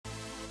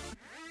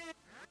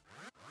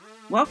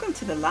Welcome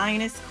to the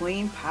Lioness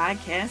Queen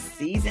Podcast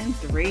Season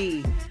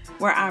 3,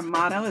 where our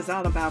motto is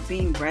all about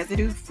being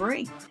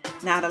residue-free,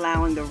 not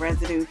allowing the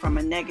residue from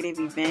a negative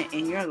event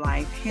in your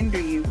life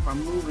hinder you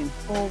from moving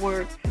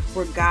forward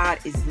where God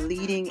is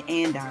leading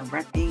and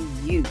directing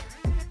you.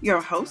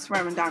 Your host,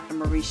 Reverend Dr.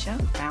 Marisha,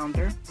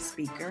 founder,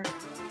 speaker,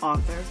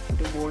 author,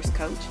 divorce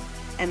coach,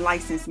 and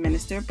licensed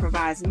minister,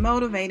 provides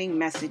motivating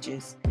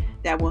messages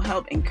that will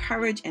help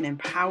encourage and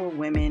empower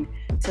women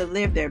to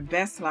live their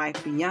best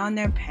life beyond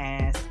their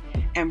past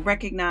and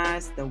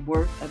recognize the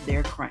worth of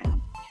their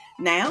crown.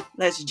 Now,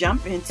 let's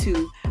jump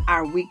into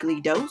our weekly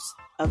dose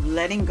of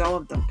letting go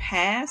of the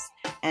past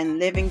and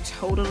living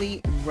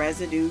totally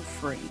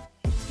residue-free.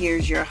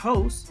 Here's your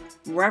host,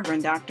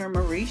 Reverend Dr.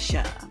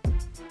 Marisha.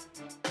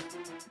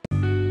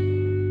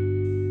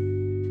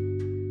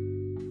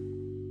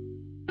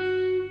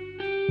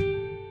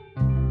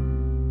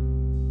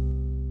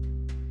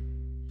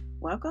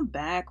 Welcome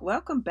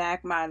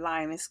back, my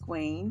Lioness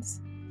Queens.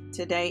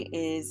 Today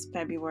is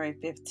February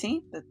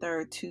 15th, the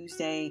third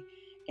Tuesday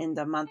in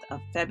the month of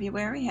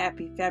February.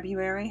 Happy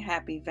February,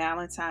 happy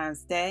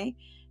Valentine's Day,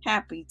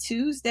 happy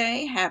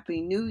Tuesday, happy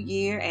New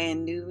Year,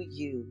 and New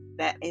You.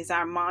 That is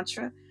our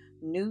mantra,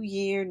 New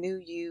Year, New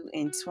You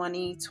in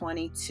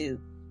 2022.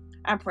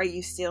 I pray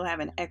you still have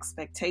an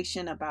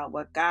expectation about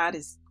what God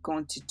is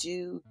going to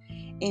do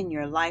in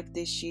your life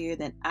this year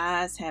that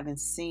eyes haven't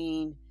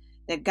seen,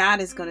 that God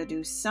is going to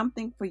do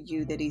something for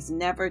you that He's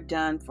never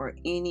done for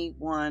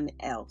anyone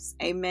else.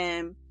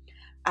 Amen.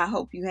 I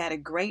hope you had a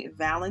great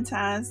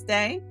Valentine's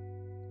Day,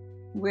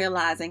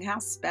 realizing how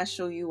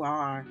special you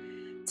are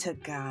to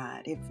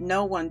God. If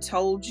no one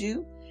told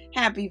you,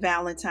 happy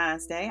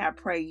Valentine's Day. I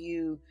pray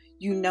you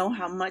know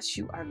how much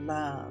you are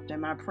loved.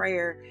 And my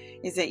prayer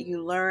is that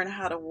you learn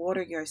how to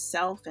water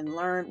yourself and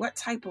learn what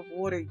type of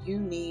water you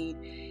need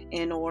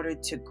in order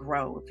to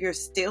grow. If you're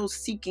still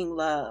seeking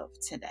love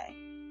today,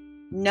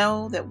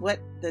 know that what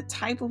the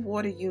type of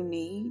water you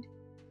need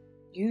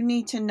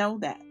to know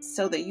that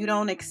so that you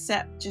don't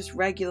accept just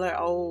regular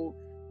old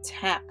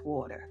tap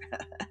water.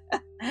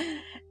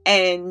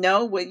 And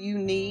know what you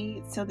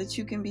need so that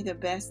you can be the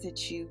best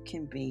that you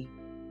can be.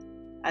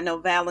 I know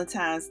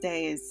Valentine's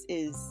Day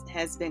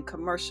has been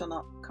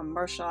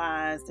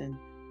commercialized,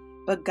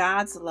 but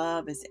God's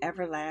love is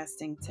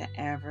everlasting to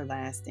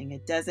everlasting.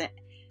 It doesn't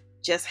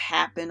just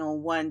happen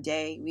on one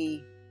day.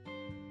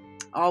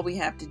 All we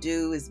have to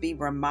do is be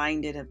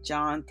reminded of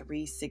John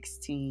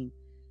 3:16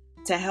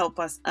 to help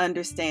us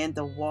understand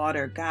the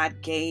water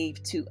God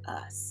gave to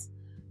us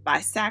by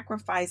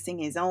sacrificing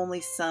His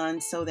only Son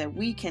so that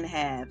we can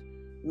have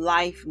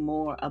life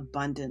more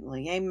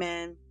abundantly.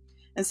 Amen.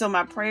 And so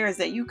my prayer is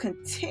that you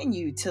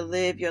continue to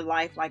live your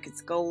life like it's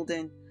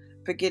golden,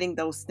 forgetting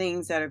those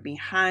things that are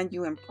behind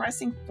you and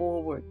pressing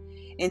forward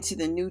into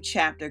the new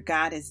chapter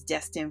God is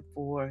destined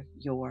for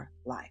your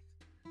life.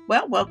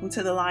 Well, welcome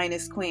to the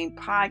Lioness Queen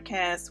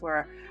Podcast,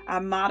 where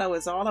our motto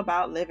is all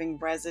about living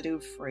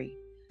residue-free,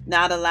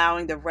 not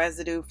allowing the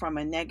residue from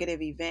a negative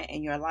event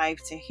in your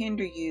life to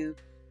hinder you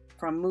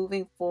from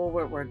moving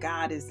forward where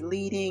God is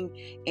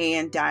leading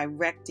and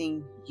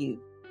directing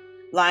you.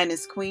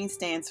 Lioness Queen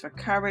stands for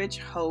courage,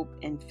 hope,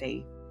 and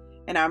faith.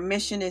 And our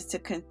mission is to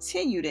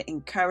continue to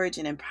encourage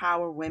and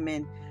empower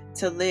women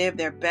to live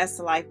their best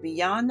life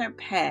beyond their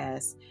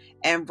past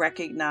and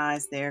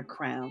recognize their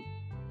crown.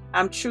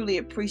 I'm truly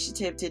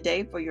appreciative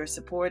today for your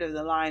support of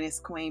the Lioness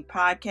Queen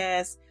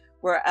Podcast.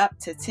 We're up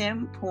to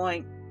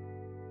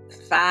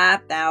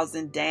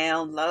 10,500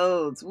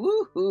 downloads.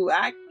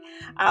 Woohoo!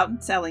 I'm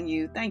telling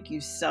you, thank you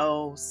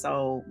so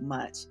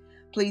much.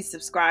 Please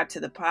subscribe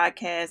to the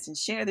podcast and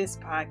share this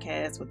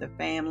podcast with a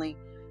family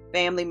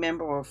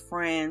member, or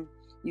friend.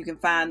 You can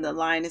find the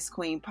Lioness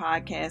Queen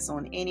Podcast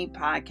on any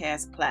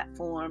podcast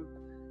platform.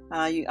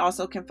 You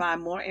also can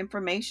find more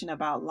information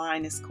about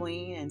Lioness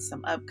Queen and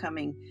some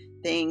upcoming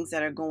things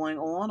that are going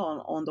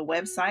on the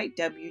website,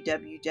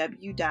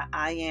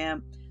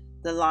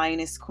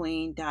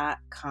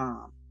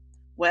 www.IamTheLionessQueen.com.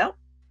 Well,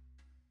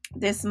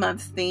 this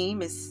month's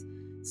theme is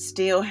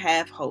still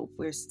have hope.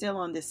 We're still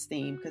on this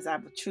theme because I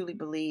truly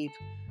believe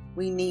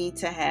we need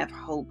to have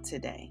hope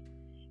today.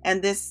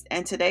 And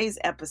today's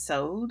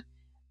episode,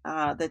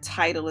 the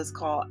title is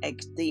called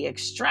The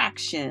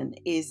Extraction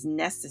is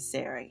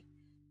Necessary.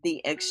 The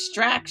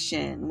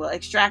extraction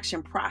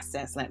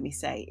process, let me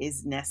say,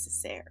 is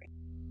necessary.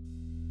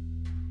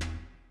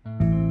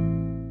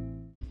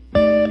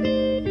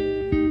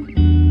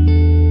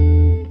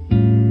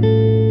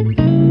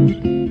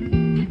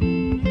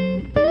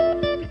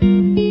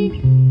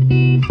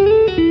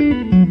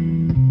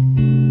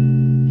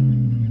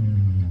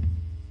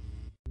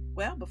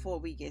 Well, before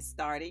we get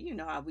started, you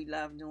know how we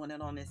love doing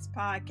it on this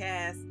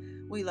podcast.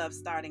 We love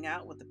starting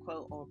out with a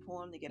quote or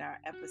poem to get our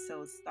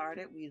episodes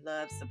started. We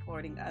love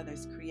supporting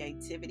others'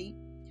 creativity,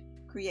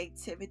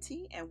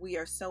 and we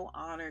are so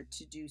honored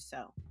to do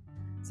so.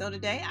 So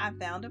today I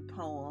found a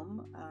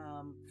poem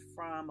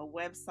from a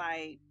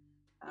website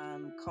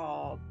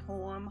called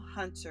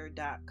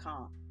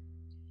poemhunter.com.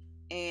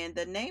 And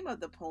the name of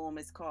the poem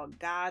is called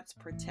God's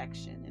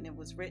Protection, and it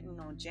was written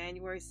on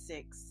January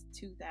 6,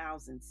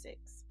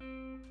 2006.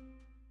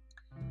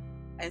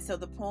 And so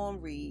the poem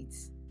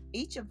reads,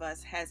 each of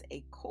us has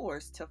a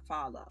course to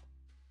follow.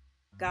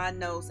 God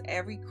knows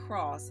every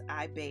cross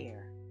I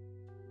bear.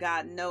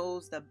 God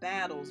knows the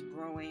battles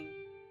brewing.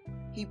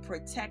 He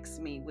protects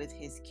me with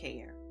his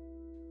care.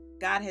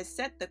 God has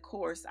set the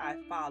course I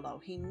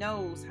follow. He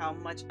knows how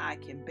much I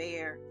can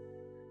bear.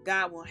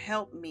 God will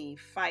help me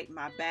fight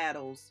my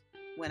battles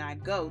when I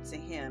go to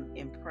him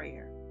in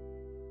prayer.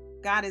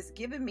 God has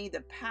given me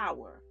the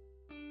power.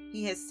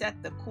 He has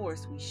set the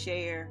course we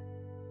share.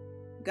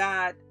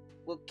 God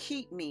will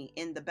keep me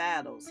in the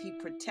battles. He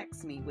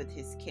protects me with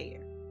his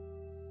care.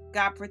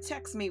 God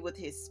protects me with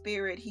his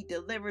spirit. He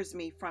delivers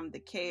me from the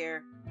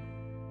care.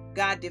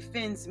 God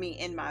defends me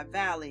in my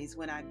valleys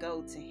when I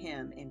go to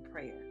him in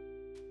prayer.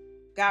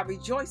 God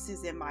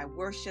rejoices in my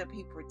worship.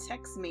 He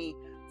protects me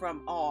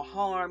from all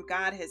harm.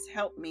 God has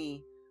helped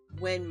me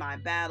win my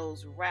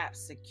battles, wrapped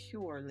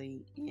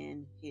securely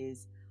in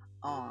his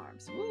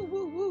arms. Woo,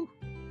 woo, woo.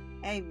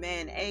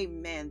 Amen.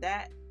 Amen.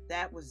 That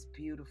was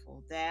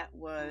beautiful. That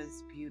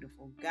was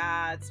beautiful.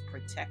 God's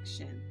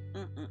protection.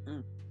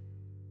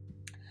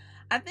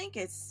 I think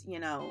it's,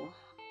 I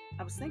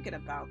was thinking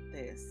about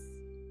this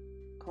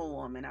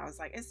poem and I was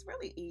like, it's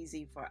really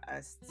easy for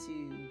us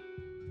to,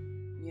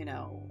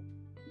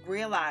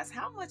 realize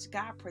how much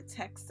God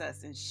protects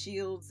us and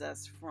shields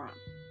us from.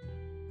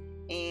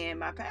 And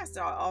my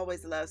pastor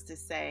always loves to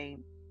say,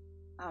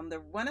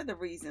 one of the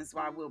reasons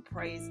why we'll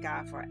praise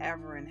God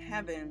forever in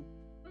heaven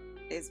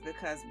is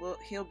because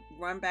he'll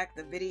run back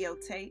the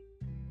videotape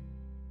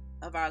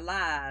of our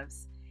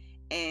lives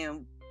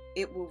and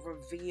it will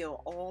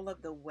reveal all of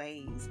the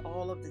ways,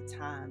 all of the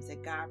times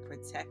that God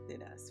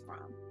protected us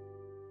from.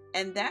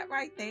 And that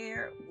right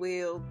there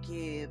will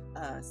give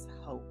us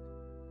hope.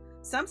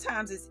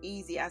 Sometimes it's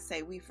easy, I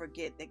say, we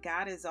forget that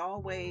God is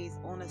always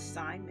on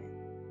assignment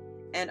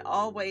and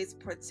always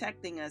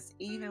protecting us,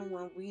 even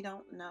when we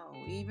don't know,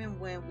 even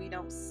when we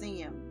don't see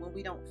him, when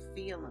we don't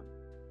feel him.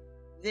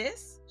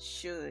 This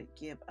should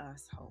give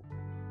us hope.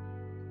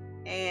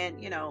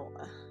 And,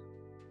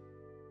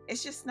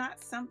 it's just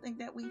not something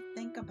that we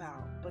think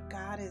about, but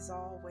God is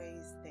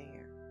always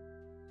there.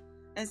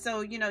 And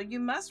so, you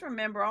must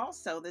remember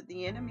also that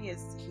the enemy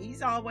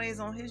he's always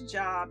on his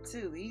job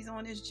too. He's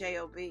on his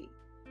job.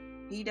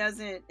 He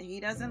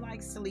doesn't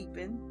like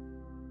sleeping.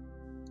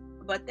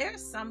 But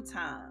there's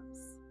sometimes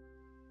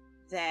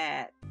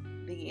that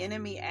the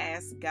enemy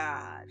asks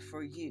God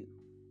for you,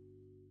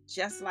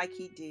 just like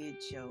he did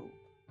Job.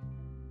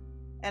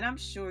 And I'm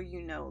sure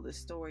you know the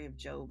story of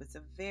Job. It's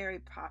a very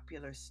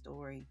popular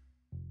story.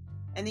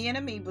 And the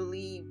enemy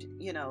believed,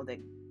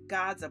 that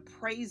God's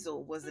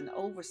appraisal was an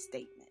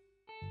overstatement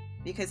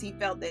because he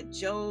felt that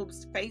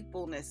Job's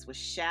faithfulness was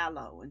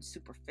shallow and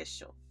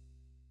superficial.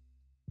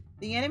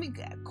 The enemy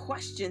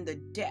questioned the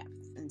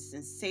depth and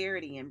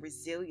sincerity and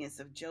resilience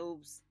of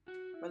Job's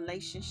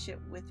relationship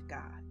with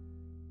God.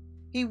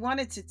 He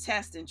wanted to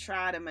test and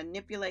try to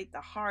manipulate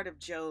the heart of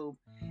Job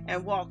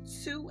and walk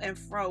to and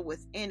fro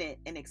within it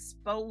and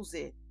expose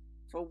it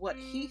for what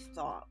he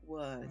thought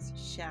was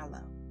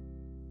shallow.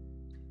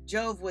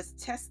 Job was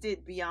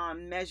tested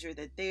beyond measure,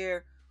 that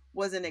there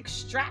was an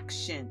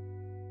extraction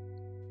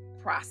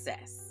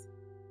process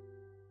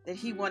that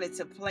he wanted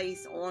to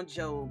place on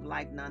Job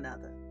like none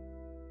other.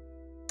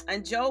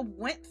 And Job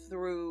went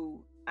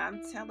through,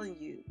 I'm telling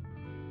you,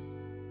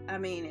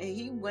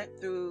 he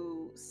went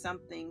through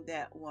something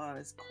that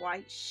was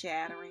quite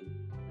shattering,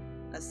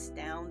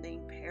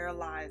 astounding,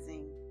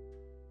 paralyzing,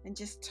 and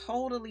just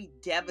totally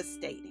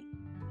devastating.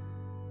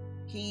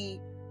 He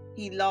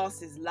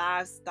lost his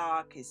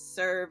livestock, his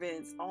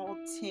servants, all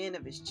 10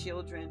 of his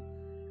children.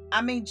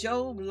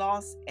 Job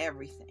lost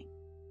everything.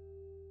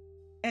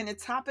 And to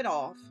top it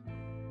off,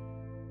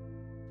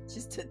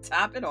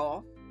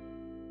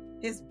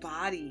 his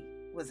body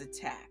was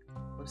attacked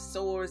with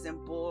sores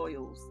and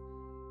boils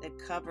that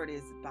covered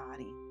his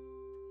body.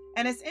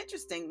 And it's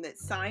interesting that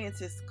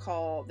scientists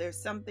there's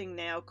something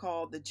now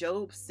called the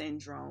Job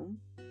syndrome,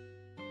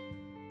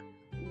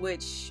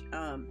 which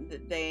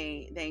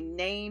they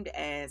named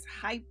as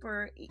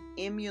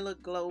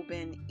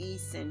hyperimmunoglobulin E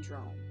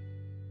syndrome,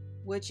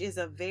 which is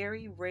a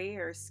very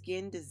rare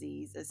skin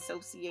disease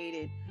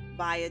associated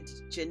by a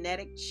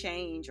genetic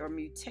change or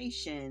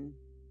mutation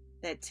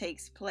that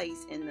takes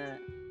place in the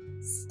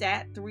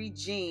STAT3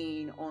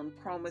 gene on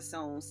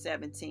chromosome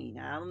 17.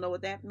 I don't know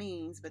what that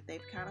means, but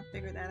they've kind of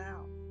figured that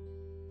out.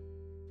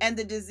 And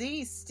the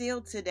disease still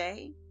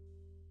today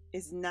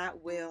is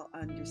not well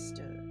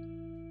understood.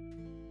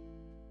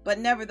 But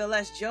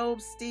nevertheless,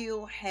 Job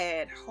still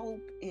had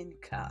hope in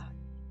God.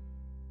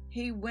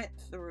 He went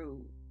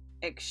through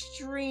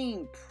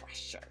extreme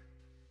pressure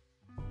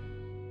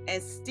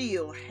and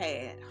still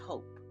had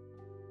hope.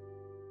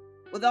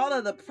 With all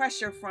of the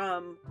pressure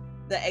from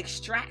the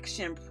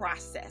extraction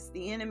process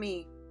the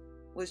enemy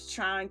was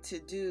trying to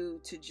do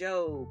to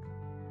Job,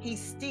 he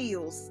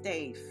still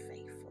stayed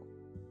faithful.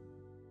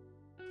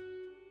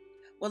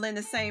 Well, in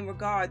the same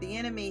regard, the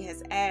enemy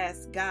has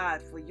asked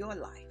God for your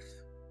life.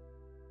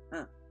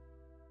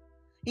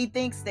 He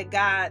thinks that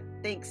God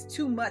thinks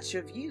too much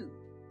of you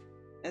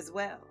as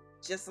well,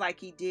 just like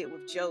he did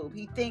with Job.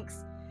 He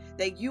thinks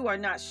that you are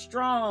not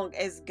strong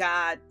as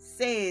God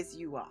says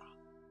you are.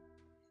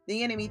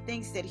 The enemy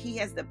thinks that he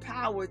has the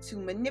power to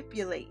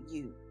manipulate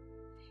you.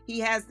 He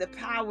has the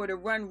power to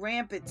run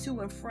rampant to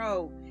and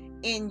fro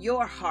in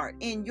your heart,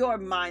 in your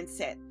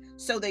mindset,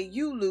 so that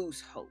you lose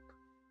hope.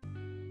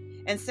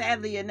 And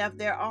sadly enough,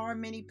 there are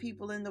many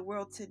people in the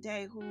world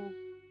today who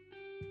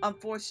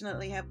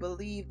unfortunately have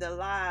believed the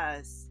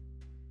lies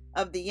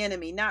of the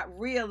enemy, not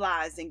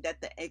realizing that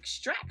the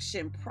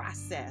extraction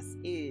process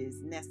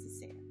is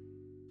necessary.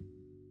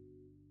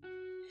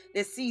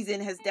 This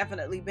season has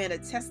definitely been a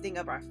testing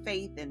of our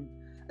faith and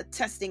a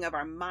testing of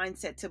our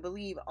mindset to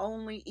believe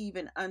only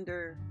even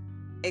under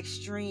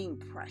extreme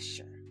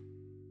pressure.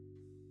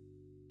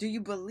 Do you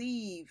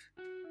believe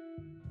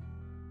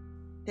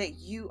that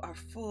you are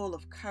full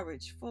of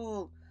courage,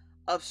 full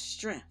of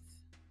strength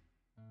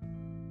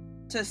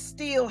to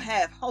still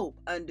have hope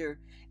under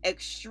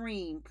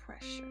extreme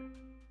pressure?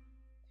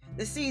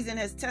 The season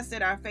has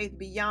tested our faith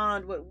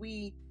beyond what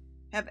we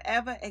have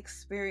ever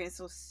experienced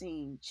or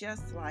seen,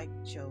 just like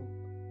Job.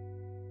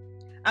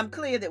 I'm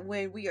clear that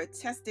when we are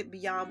tested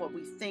beyond what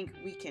we think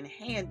we can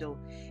handle,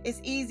 it's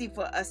easy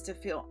for us to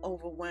feel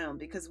overwhelmed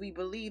because we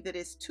believe that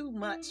it's too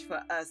much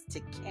for us to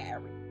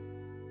carry.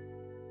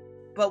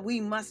 But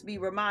we must be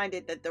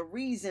reminded that the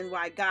reason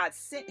why God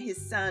sent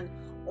his son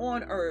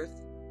on earth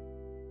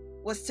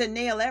was to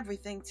nail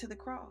everything to the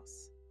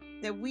cross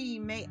that we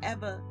may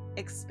ever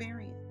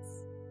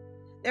experience.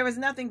 There is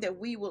nothing that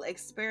we will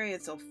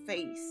experience or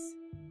face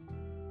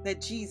that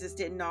Jesus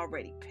didn't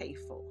already pay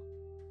for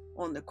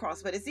on the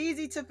cross. But it's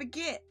easy to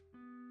forget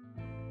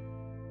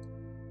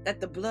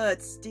that the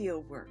blood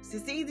still works.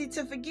 It's easy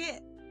to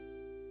forget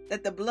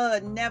that the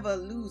blood never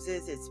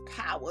loses its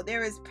power.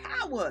 There is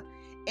power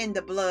in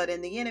the blood,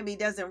 and the enemy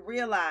doesn't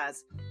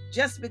realize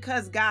just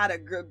because God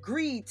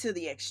agreed to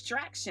the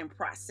extraction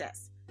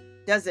process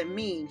doesn't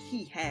mean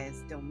he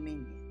has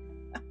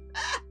dominion.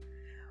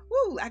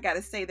 Woo, I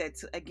gotta say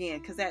that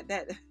again, because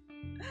that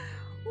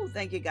oh,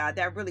 thank you, God.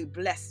 That really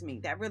blessed me.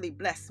 That really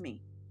blessed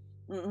me.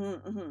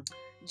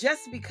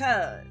 Just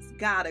because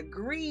God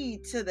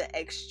agreed to the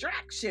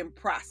extraction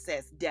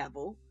process,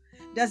 devil,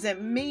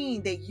 doesn't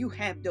mean that you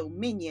have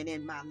dominion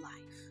in my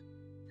life.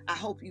 I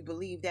hope you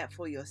believe that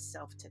for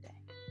yourself today.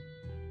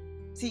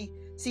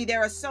 See,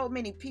 there are so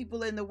many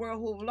people in the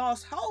world who have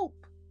lost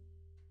hope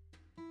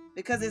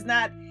because it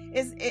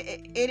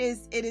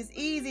is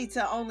easy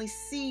to only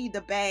see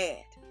the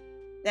bad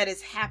that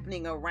is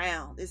happening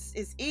around.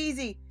 It's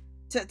easy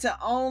to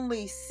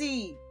only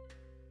see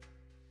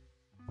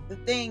the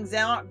things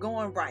that aren't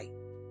going right.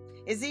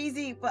 It's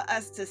easy for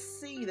us to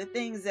see the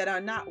things that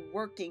are not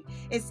working.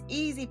 It's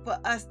easy for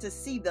us to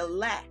see the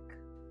lack.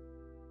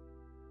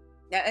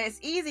 Now, it's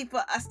easy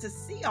for us to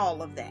see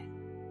all of that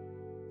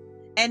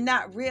and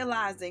not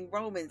realizing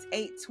Romans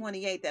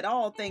 8:28 that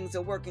all things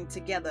are working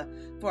together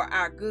for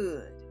our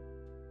good,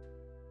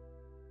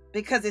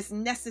 because it's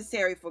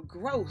necessary for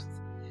growth,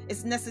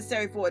 it's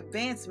necessary for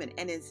advancement,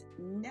 and it's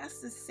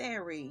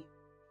necessary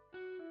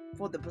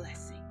for the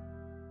blessing.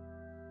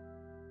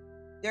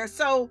 There are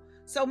so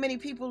many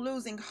people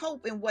losing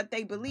hope in what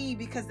they believe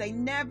because they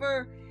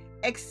never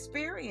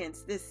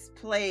experienced this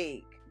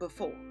plague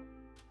before.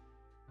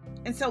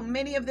 And so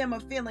many of them are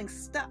feeling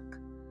stuck,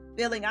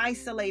 feeling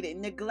isolated,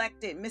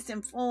 neglected,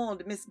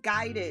 misinformed,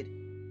 misguided,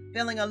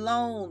 feeling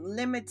alone,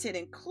 limited,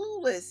 and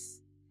clueless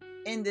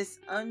in this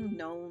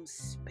unknown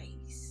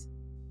space.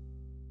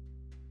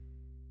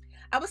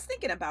 I was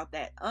thinking about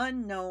that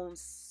unknown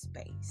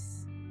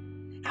space.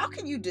 How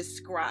can you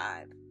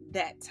describe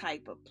that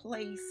type of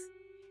place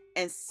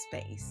and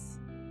space?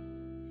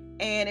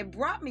 And it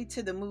brought me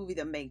to the movie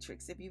The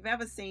Matrix. If you've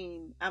ever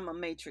seen, I'm a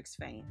Matrix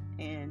fan,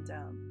 and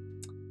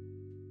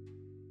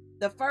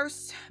the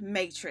first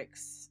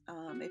Matrix,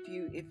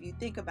 if you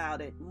think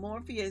about it,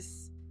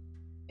 Morpheus,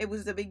 it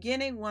was the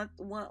beginning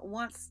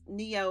once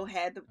Neo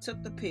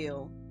took the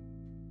pill,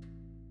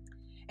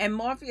 and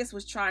Morpheus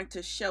was trying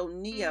to show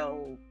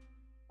Neo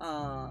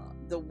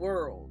the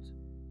world,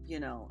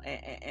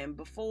 and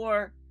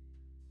before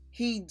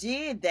he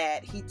did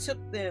that, he took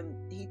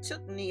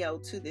Neo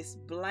to this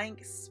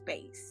blank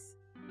space,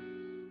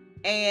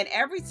 and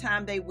every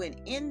time they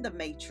went in the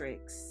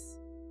Matrix,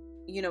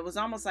 it was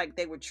almost like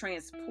they were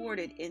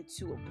transported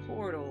into a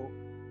portal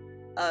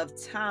of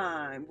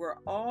time where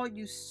all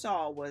you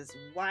saw was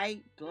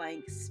white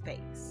blank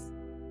space.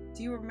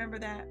 Do you remember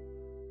that?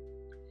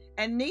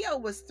 And Neo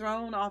was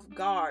thrown off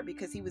guard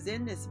because he was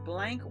in this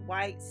blank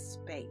white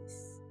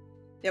space.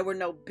 There were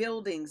no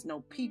buildings,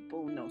 no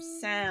people, no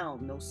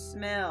sound, no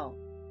smell,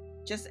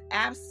 just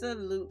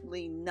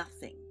absolutely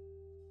nothing.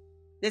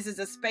 This is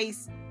a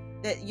space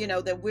that,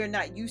 that we're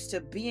not used to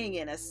being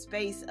in, a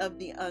space of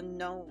the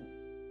unknown.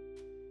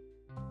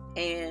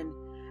 And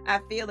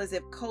I feel as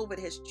if COVID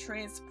has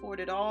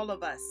transported all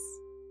of us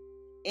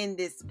in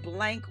this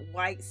blank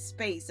white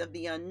space of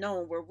the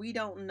unknown where we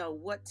don't know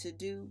what to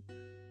do.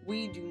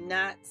 We do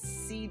not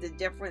see the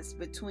difference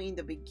between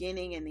the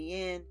beginning and the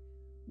end.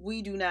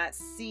 We do not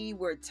see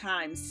where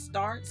time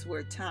starts,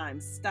 where time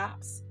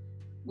stops.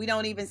 We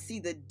don't even see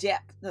the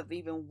depth of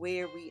even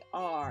where we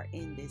are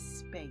in this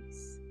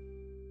space.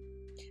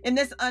 In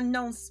this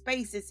unknown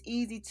space, it's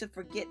easy to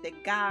forget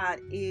that God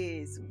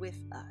is with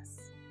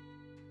us.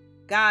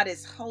 God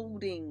is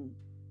holding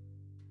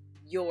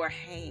your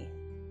hand.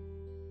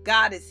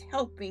 God is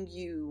helping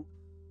you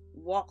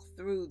walk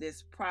through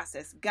this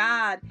process.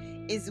 God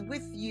is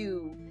with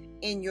you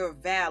in your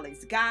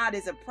valleys. God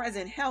is a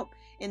present help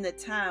in the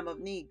time of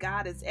need.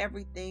 God is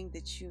everything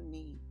that you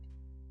need.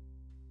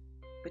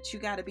 But you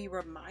got to be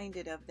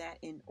reminded of that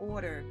in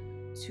order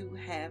to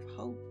have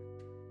hope.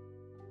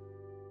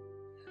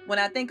 When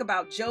I think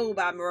about Job,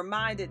 I'm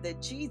reminded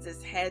that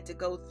Jesus had to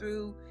go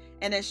through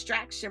an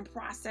extraction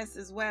process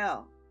as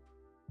well.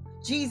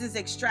 Jesus'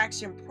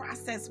 extraction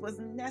process was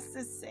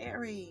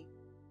necessary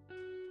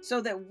so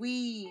that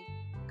we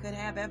could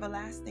have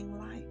everlasting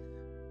life.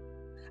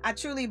 I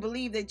truly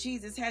believe that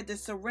Jesus had to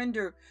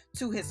surrender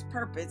to his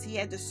purpose. He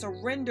had to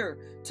surrender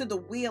to the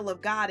will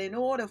of God in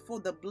order for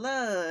the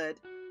blood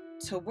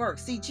to work.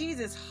 See,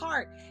 Jesus'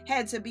 heart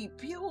had to be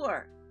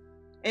pure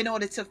in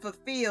order to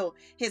fulfill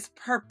his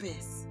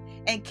purpose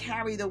and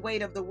carry the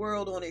weight of the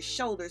world on his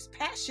shoulders.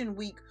 Passion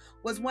Week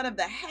was one of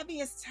the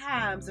heaviest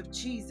times of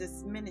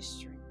Jesus'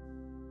 ministry.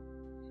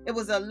 It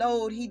was a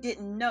load he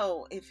didn't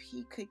know if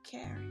he could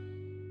carry.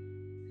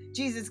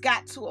 Jesus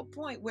got to a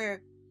point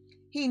where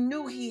he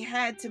knew he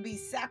had to be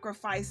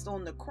sacrificed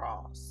on the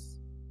cross.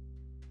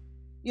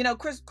 You know,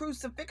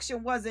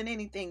 crucifixion wasn't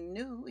anything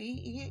new.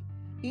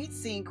 He'd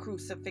seen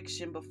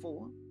crucifixion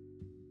before.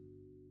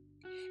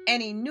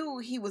 And he knew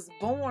he was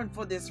born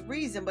for this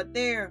reason, but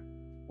there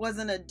was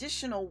an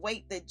additional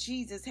weight that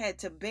Jesus had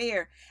to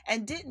bear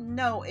and didn't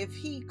know if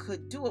he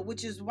could do it,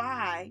 which is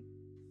why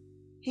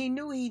he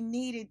knew he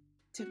needed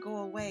to go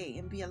away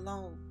and be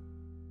alone.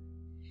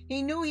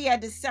 He knew he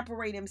had to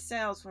separate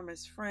himself from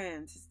his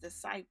friends, his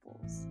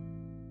disciples,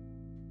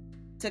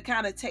 to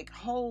kind of take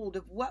hold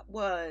of what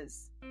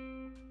was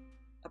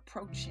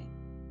approaching.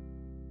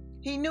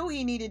 He knew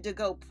he needed to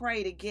go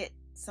pray to get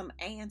some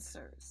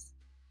answers,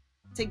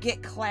 to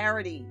get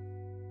clarity,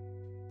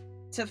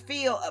 to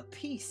feel a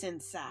peace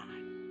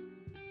inside.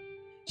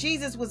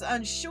 Jesus was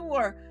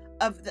unsure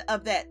of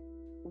that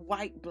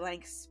white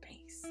blank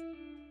space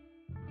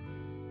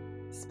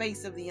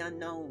of the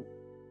unknown.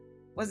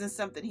 Wasn't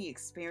something he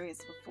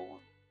experienced before.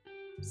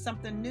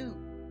 Something new.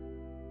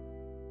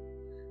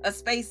 A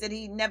space that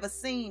he'd never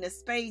seen. A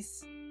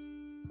space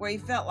where he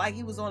felt like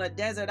he was on a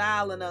desert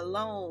island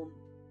alone,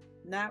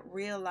 not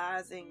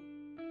realizing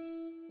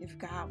if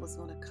God was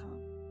going to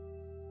come.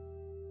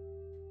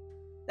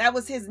 That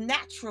was his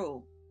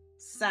natural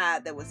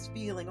side that was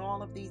feeling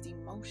all of these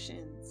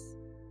emotions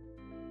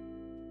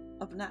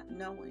of not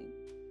knowing.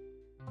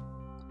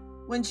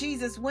 When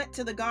Jesus went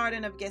to the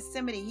Garden of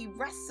Gethsemane, he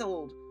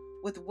wrestled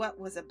with what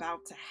was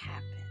about to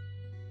happen.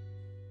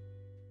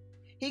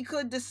 He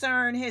could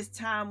discern his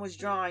time was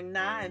drawing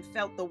nigh and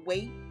felt the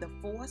weight, the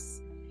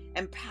force,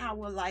 and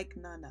power like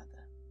none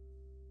other.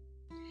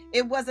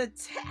 It was a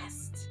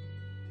test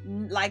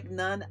like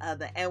none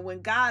other. And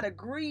when God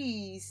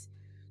agrees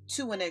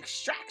to an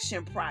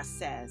extraction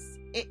process,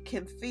 it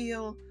can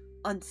feel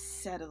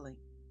unsettling.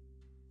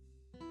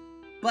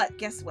 But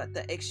guess what?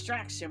 The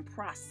extraction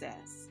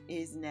process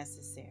is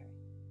necessary.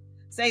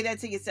 Say that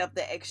to yourself.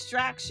 The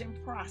extraction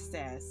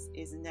process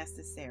is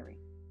necessary.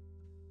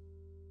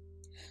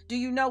 Do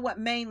you know what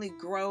mainly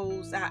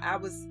grows? I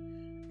was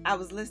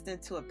listening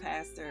to a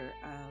pastor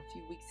a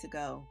few weeks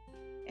ago,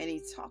 and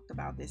he talked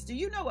about this. Do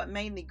you know what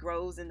mainly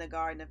grows in the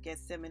Garden of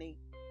Gethsemane?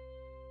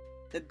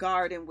 The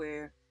garden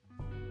where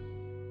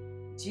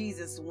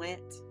Jesus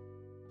went,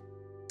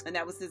 and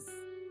that was his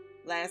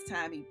last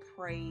time he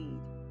prayed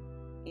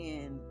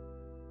in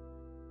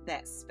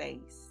that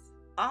space.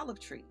 Olive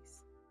trees.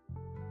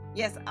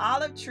 Yes,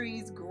 olive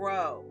trees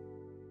grow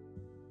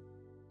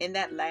in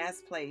that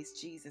last place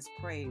Jesus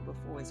prayed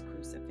before his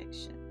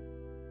crucifixion.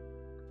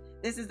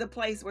 This is the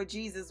place where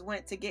Jesus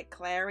went to get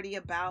clarity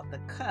about the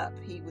cup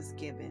he was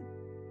given.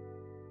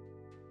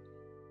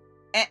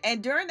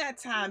 And during that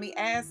time, he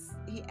asked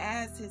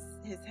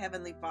his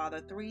heavenly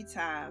Father 3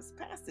 times,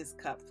 pass this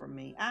cup from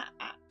me.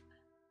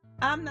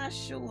 I'm not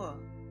sure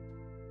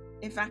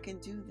if I can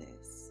do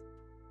this.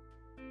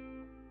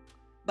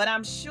 But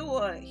I'm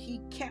sure he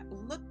kept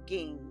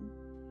looking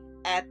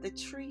at the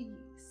trees.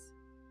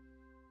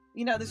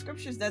 You know, the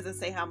scriptures doesn't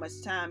say how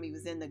much time he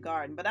was in the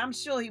garden, but I'm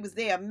sure he was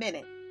there a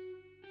minute,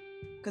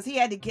 because he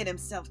had to get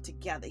himself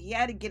together. He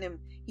had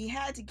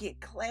to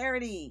get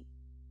clarity.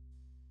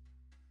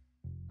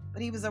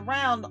 But he was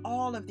around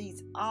all of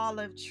these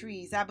olive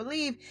trees. I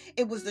believe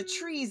it was the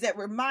trees that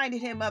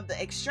reminded him of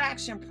the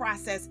extraction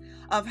process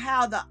of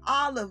how the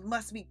olive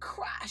must be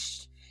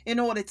crushed in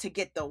order to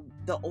get the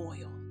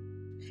oil.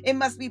 It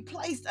must be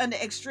placed under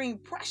extreme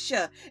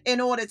pressure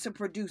in order to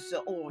produce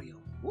the oil.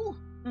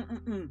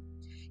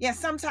 Yes,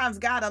 sometimes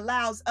God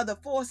allows other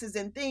forces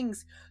and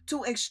things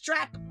to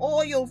extract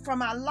oil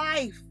from our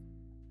life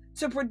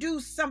to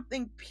produce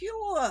something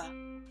pure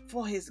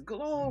for his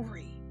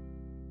glory.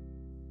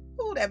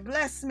 Ooh, that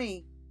blessed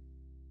me.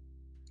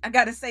 I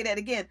got to say that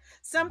again.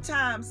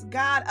 Sometimes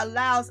God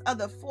allows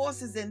other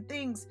forces and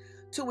things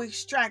to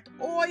extract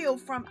oil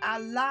from our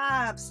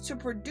lives to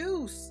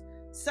produce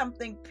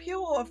something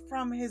pure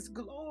from his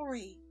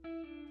glory.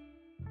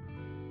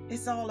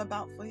 It's all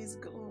about for his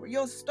glory.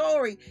 Your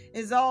story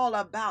is all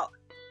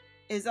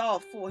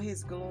for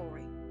his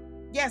glory.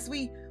 Yes,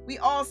 we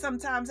all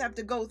sometimes have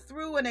to go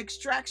through an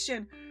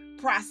extraction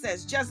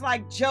process, just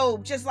like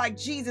Job, just like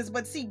Jesus.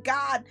 But see,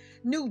 God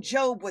knew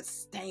Job would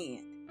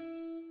stand.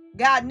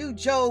 God knew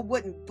Job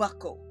wouldn't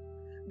buckle.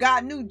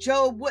 God knew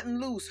Job wouldn't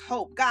lose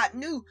hope. God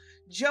knew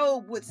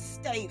Job would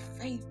stay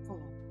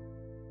faithful.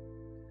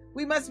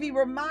 We must be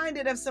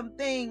reminded of some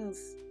things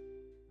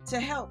to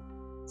help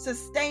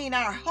sustain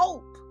our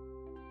hope.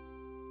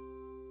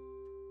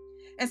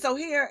 And so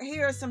here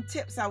are some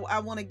tips I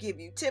want to give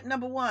you. Tip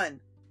number 1,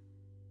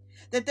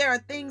 that there are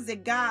things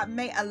that God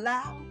may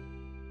allow,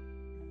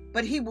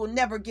 but he will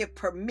never give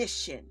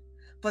permission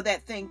for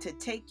that thing to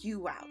take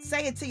you out.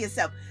 Say it to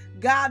yourself.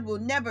 God will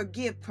never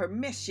give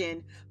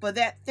permission for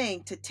that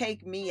thing to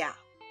take me out.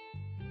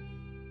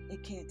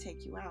 It can't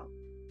take you out.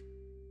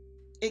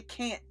 It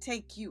can't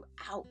take you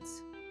out.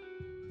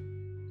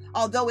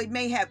 Although it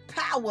may have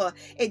power,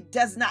 it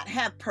does not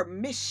have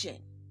permission.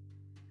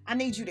 I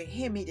need you to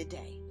hear me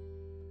today.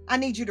 I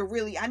need you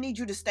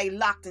to stay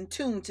locked and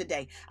tuned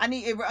today. I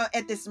need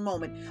at this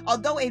moment.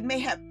 Although it may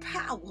have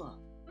power,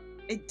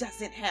 it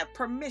doesn't have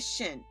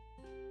permission.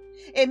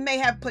 It may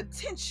have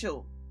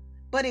potential,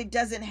 but it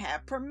doesn't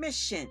have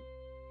permission.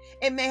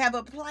 It may have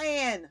a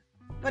plan,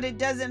 but it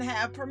doesn't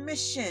have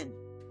permission.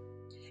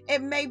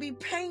 It may be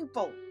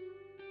painful,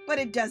 but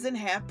it doesn't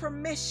have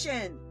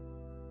permission.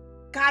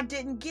 God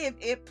didn't give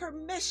it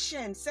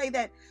permission. Say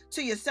that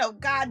to yourself.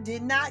 God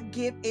did not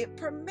give it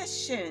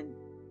permission.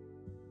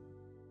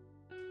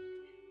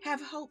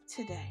 Have hope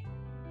today.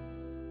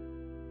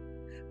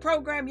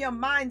 Program your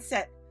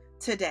mindset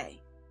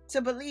today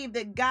to believe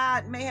that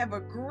God may have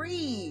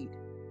agreed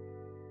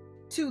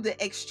to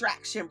the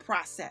extraction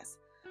process,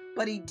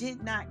 but he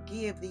did not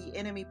give the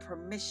enemy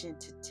permission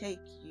to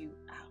take you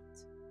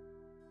out.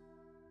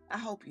 I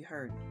hope you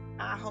heard me.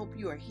 I hope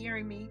you are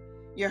hearing me.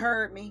 You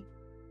heard me.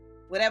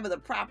 Whatever the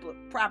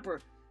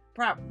proper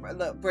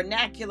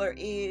vernacular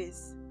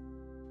is.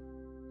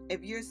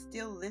 If you're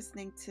still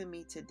listening to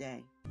me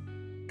today,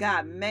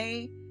 God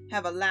may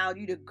have allowed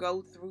you to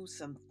go through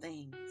some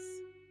things.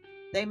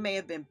 They may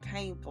have been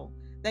painful.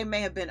 They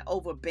may have been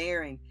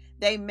overbearing.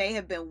 They may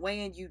have been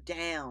weighing you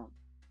down.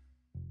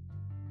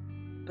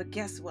 But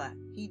guess what?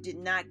 He did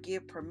not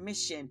give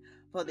permission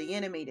for the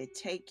enemy to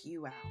take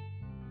you out.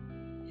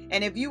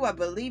 And if you are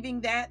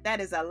believing that,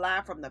 that is a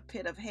lie from the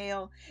pit of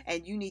hell,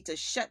 and you need to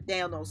shut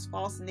down those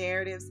false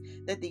narratives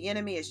that the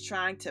enemy is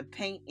trying to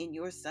paint in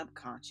your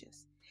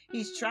subconscious.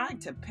 He's trying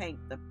to paint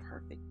the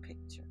perfect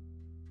picture.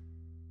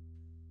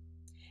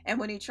 And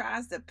when he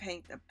tries to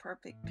paint the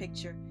perfect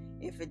picture,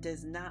 if it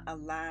does not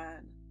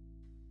align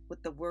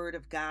with the word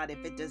of God,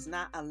 if it does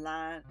not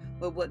align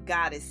with what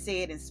God has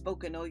said and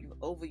spoken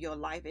over your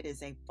life, it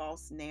is a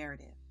false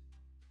narrative.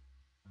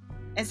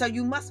 And so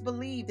you must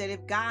believe that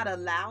if God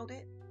allowed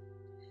it,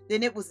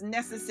 then it was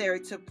necessary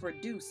to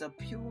produce a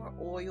pure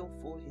oil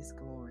for his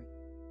glory.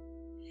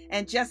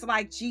 And just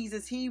like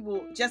Jesus,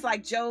 just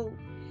like Job,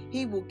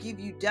 he will give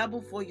you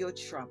double for your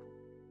trouble.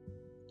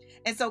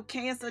 And so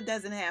cancer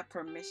doesn't have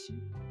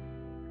permission.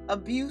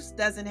 Abuse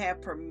doesn't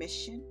have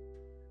permission.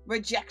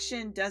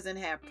 Rejection doesn't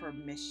have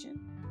permission.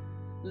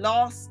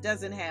 Loss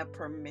doesn't have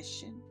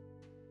permission.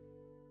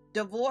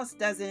 Divorce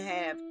doesn't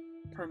have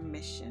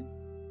permission.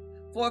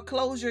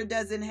 Foreclosure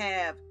doesn't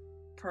have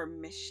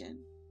permission.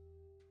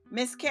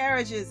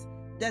 Miscarriages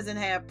doesn't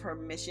have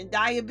permission.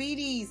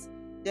 Diabetes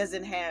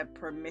doesn't have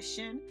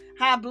permission.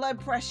 High blood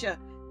pressure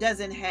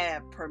doesn't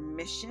have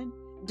permission.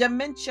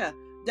 Dementia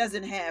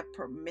doesn't have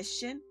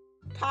permission.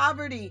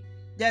 Poverty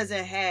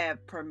doesn't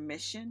have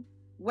permission.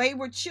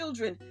 Wayward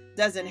children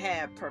doesn't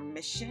have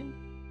permission.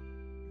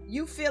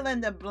 You fill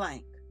in the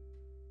blank.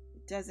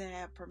 It doesn't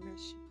have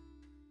permission.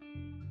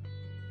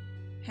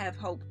 Have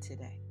hope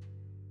today.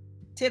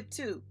 Tip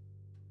 2.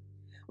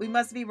 We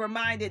must be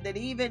reminded that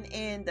even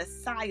in the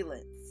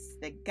silence,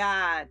 that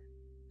God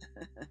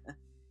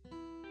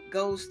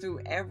goes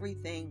through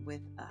everything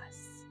with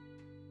us.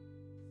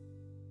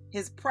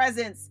 His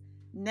presence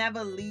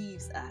never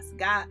leaves us.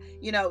 God,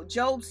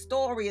 Job's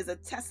story is a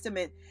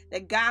testament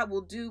that God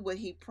will do what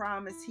he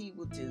promised he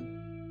will do.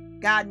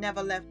 God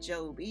never left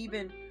Job,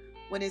 even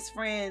when his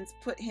friends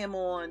put him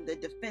on the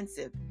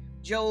defensive.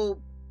 Job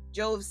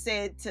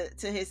said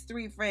to his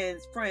 3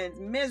 friends,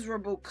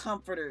 miserable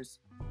comforters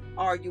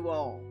are you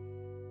all.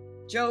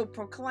 Job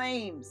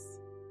proclaims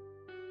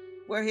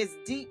where his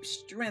deep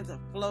strength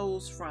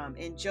flows from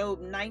in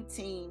Job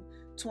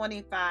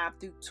 19:25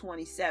 through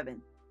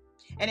 27.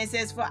 And it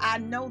says, for I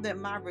know that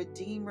my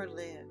Redeemer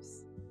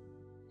lives,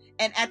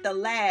 and at the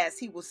last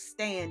he will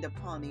stand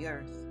upon the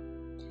earth.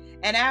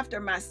 And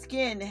after my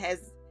skin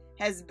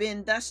has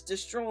been thus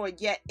destroyed,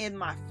 yet in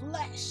my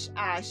flesh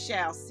I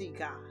shall see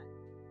God.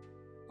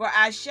 For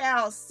I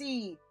shall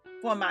see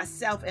for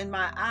myself, and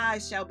my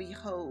eyes shall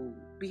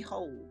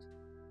behold,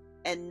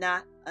 and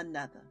not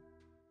another.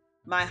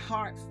 My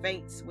heart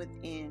faints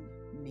within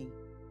me.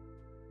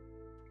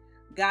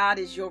 God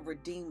is your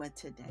redeemer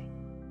today.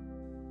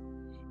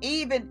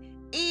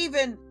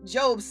 Even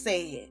Job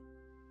said,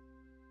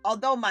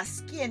 although my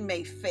skin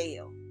may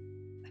fail,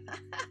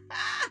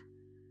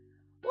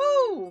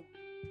 woo,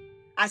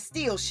 I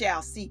still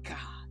shall see God.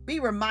 Be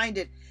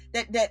reminded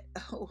that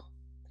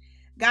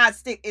God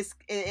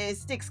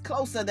sticks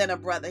closer than a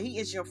brother. He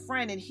is your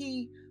friend, and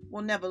he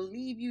will never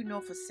leave you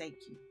nor forsake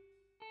you.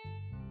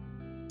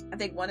 I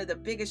think one of the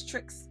biggest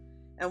tricks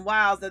and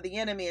wiles of the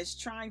enemy is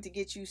trying to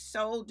get you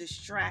so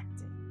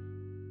distracted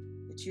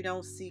that you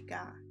don't see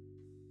God.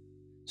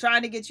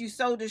 Trying to get you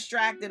so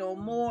distracted or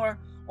more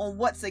on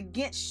what's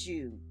against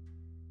you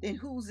than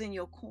who's in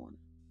your corner.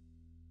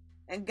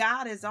 And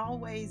God is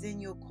always in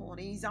your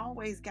corner. He's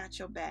always got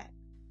your back.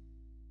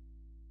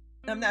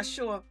 I'm not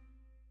sure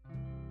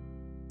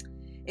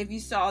if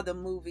you saw the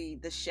movie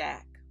The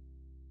Shack.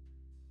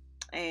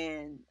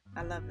 And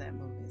I love that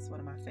movie. It's one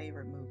of my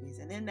favorite movies.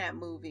 And in that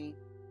movie,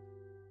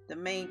 the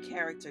main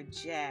character,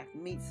 Jack,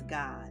 meets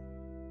God.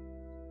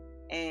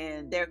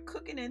 And they're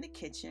cooking in the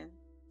kitchen.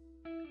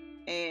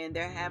 And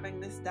they're having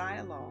this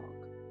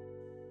dialogue.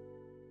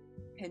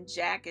 And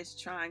Jack is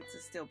trying to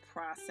still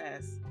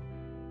process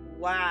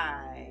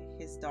why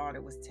his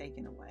daughter was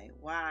taken away.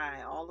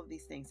 Why all of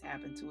these things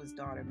happened to his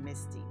daughter,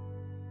 Misty.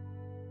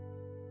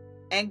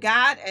 And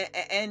God,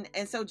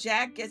 and so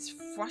Jack gets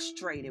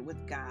frustrated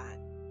with God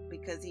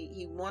because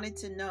he wanted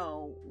to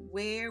know,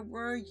 where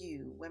were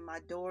you when my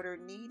daughter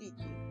needed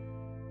you?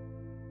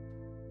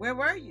 Where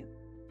were you?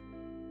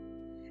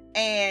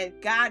 And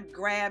God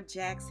grabbed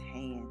Jack's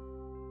hand.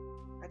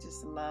 I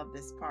just love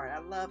this part. I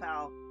love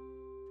how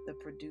the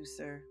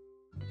producer,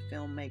 the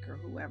filmmaker,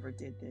 whoever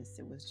did this,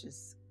 it was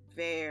just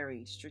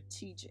very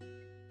strategic.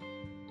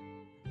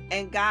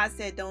 And God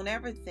said, don't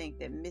ever think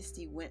that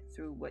Misty went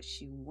through what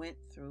she went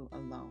through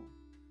alone.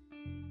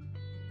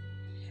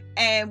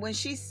 And when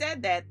she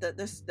said that, the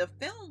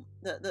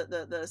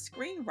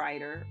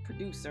screenwriter,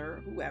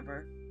 producer,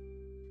 whoever,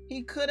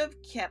 he could have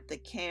kept the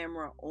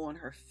camera on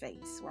her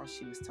face while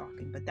she was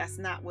talking, but that's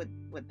not what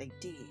they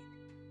did.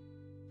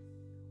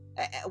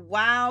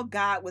 While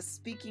God was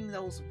speaking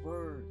those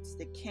words,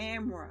 the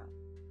camera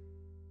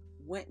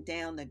went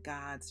down to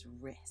God's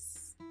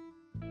wrist.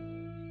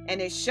 And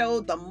it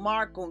showed the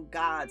mark on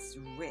God's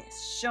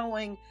wrist,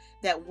 showing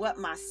that what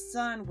my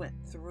son went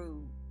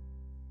through,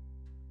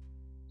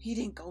 he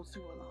didn't go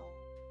through alone.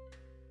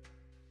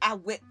 I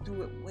went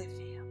through it with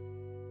him.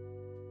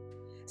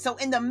 So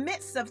in the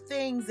midst of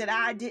things that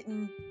I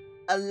didn't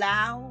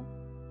allow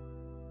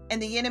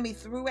and the enemy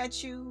threw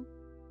at you,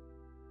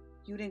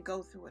 you didn't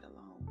go through it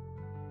alone.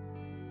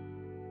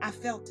 I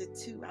felt it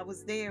too. I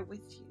was there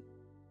with you.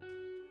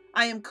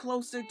 I am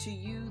closer to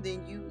you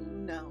than you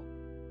know.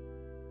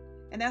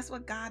 And that's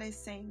what God is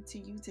saying to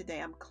you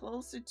today. I'm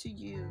closer to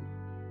you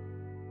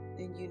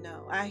than you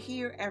know. I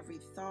hear every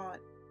thought.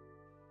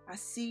 I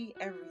see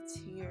every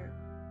tear.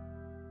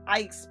 I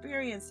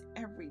experience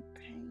every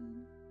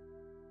pain.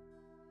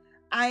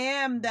 I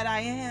am that I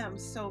am.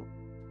 So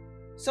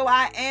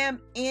I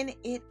am in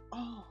it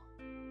all.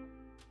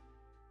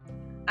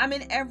 I'm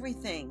in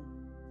everything.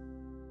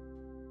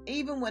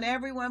 Even when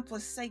everyone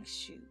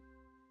forsakes you.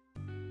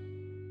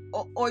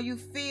 Or you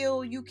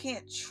feel you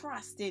can't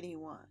trust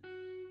anyone.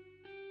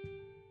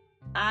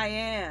 I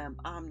am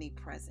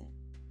omnipresent.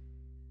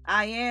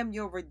 I am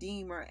your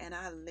redeemer, and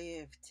I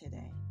live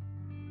today.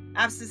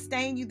 I've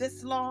sustained you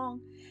this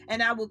long,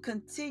 and I will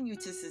continue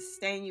to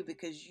sustain you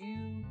because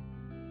you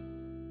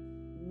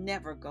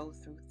never go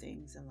through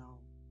things alone.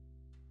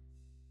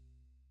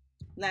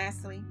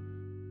 Lastly,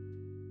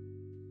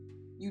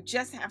 you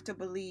just have to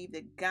believe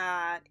that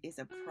God is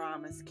a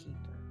promise keeper.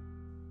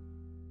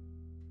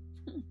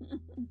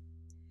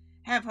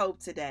 Have hope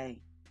today.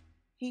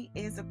 He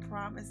is a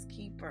promise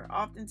keeper.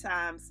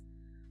 Oftentimes,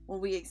 when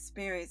we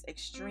experience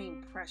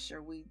extreme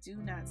pressure, we do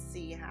not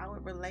see how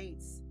it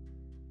relates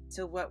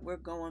to what we're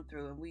going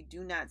through, and we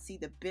do not see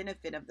the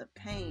benefit of the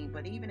pain.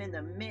 But even in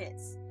the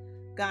midst,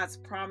 God's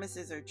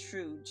promises are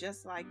true,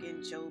 just like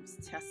in Job's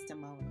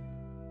testimony.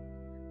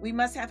 We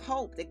must have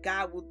hope that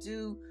God will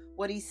do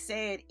what he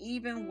said,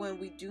 even when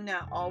we do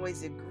not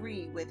always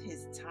agree with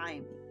his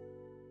timing.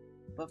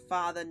 But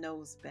Father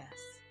knows best.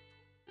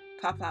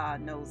 Papa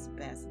knows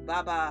best.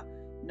 Baba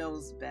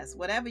knows best.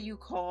 Whatever you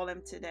call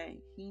him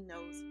today, he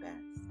knows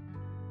best.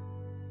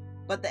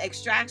 But the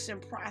extraction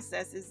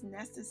process is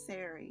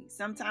necessary.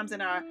 Sometimes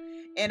in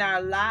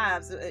our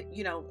lives,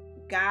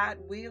 God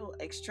will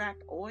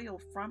extract oil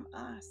from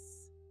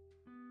us.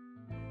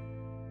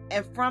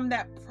 And from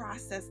that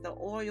process, the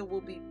oil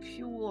will be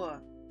pure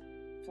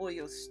for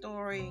your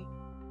story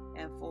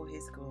and for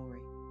his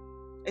glory.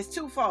 It's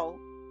twofold.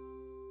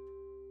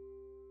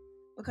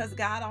 because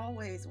God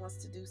always wants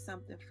to do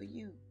something for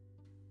you.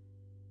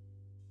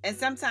 And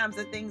sometimes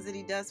the things that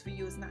he does for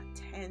you is not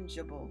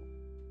tangible.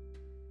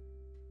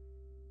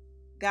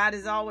 God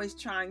is always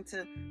trying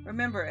to,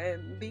 remember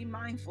and be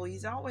mindful,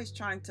 he's always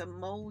trying to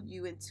mold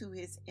you into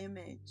his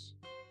image.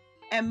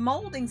 And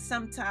molding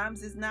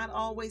sometimes is not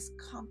always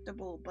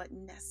comfortable, but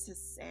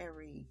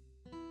necessary.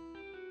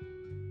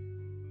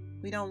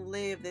 We don't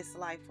live this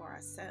life for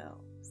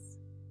ourselves.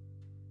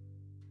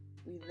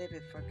 We live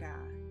it for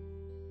God.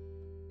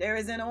 There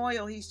is an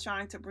oil he's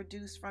trying to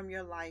produce from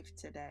your life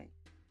today.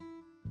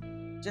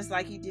 Just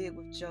like he did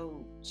with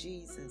Job,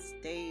 Jesus,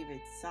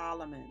 David,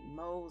 Solomon,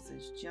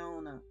 Moses,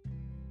 Jonah,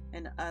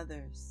 and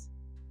others.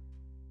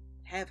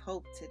 Have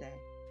hope today.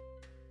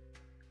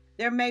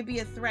 There may be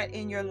a threat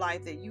in your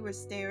life that you are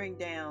staring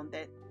down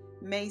that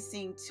may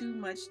seem too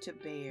much to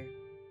bear.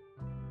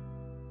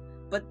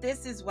 But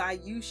this is why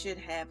you should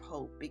have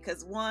hope.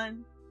 Because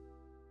one,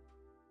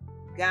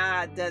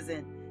 God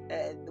doesn't,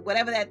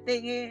 whatever that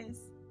thing is,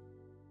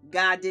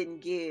 God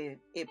didn't give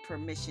it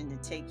permission to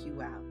take you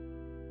out.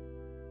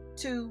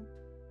 Two,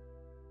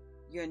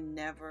 you're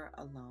never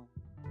alone.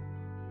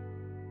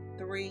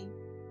 Three,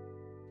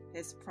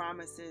 his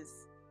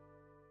promises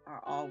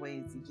are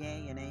always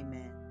yea and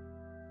amen.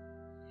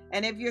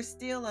 And if you're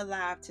still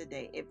alive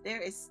today, if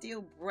there is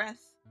still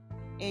breath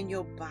in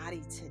your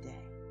body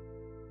today,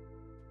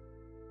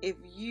 if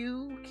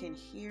you can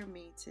hear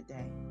me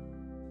today,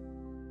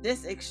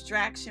 this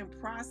extraction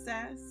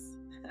process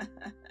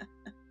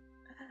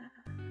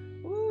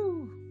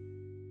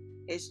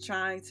is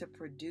trying to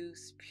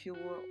produce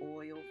pure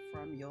oil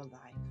from your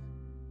life.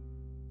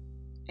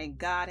 And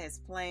God has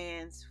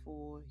plans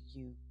for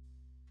you.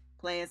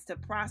 Plans to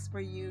prosper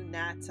you,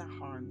 not to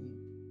harm you.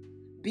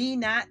 Be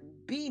not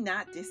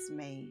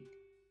dismayed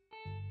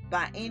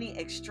by any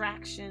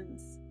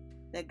extractions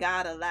that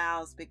God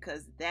allows,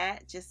 because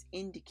that just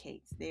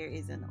indicates there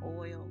is an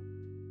oil,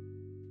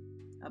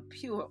 a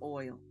pure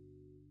oil,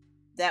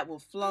 that will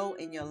flow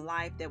in your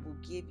life, that will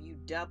give you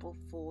double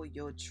for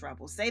your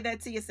trouble. Say that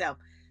to yourself.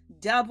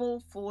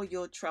 Double for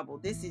your trouble.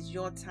 This is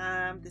your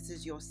time. This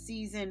is your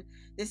season.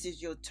 This is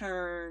your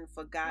turn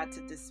for God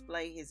to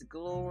display his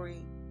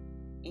glory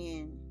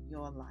in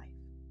your life.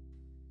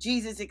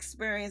 Jesus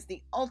experienced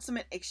the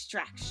ultimate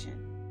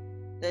extraction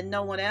that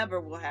no one ever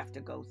will have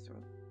to go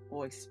through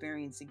or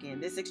experience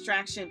again. This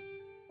extraction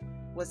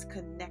was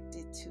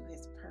connected to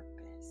his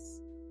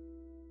purpose.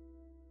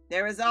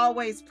 There is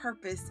always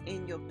purpose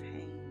in your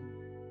pain.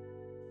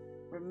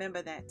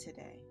 Remember that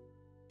today.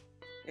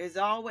 There's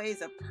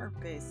always a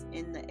purpose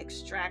in the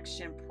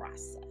extraction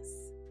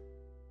process.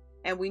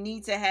 And we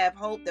need to have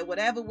hope that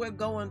whatever we're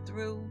going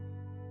through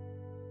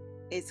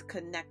is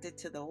connected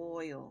to the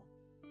oil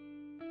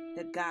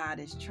that God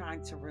is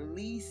trying to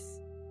release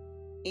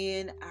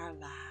in our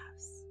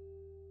lives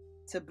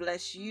to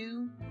bless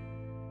you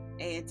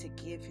and to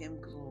give him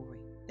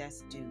glory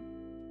that's due.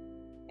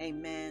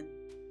 Amen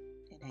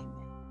and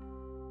amen.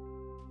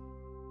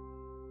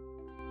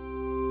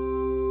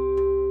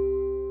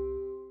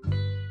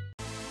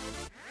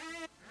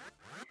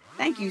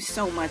 Thank you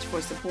so much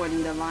for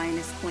supporting the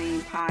Lioness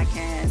Queen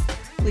podcast.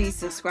 Please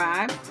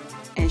subscribe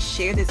and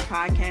share this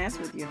podcast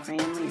with your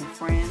family and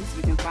friends.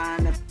 You can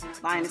find the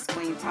Lioness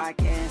Queen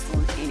podcast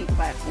on any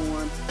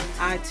platform: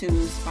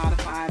 iTunes,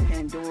 Spotify,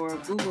 Pandora,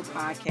 Google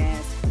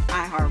Podcasts,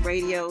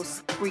 iHeartRadio,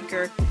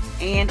 Spreaker,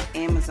 and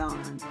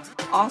Amazon.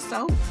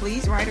 Also,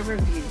 please write a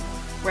review.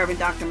 Reverend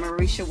Dr.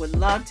 Marisha would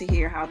love to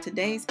hear how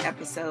today's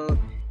episode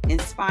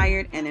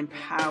inspired and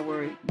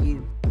empowered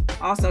you.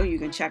 Also, you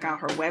can check out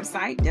her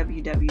website,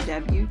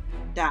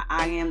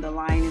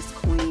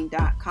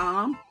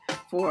 www.iamthelionessqueen.com,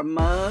 for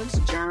mugs,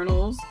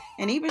 journals,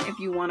 and even if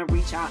you want to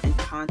reach out and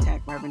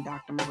contact Reverend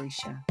Dr.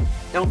 Marisha.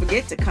 Don't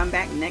forget to come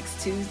back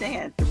next Tuesday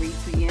at 3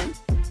 p.m.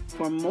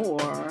 for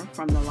more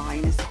from the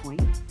Lioness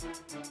Queen.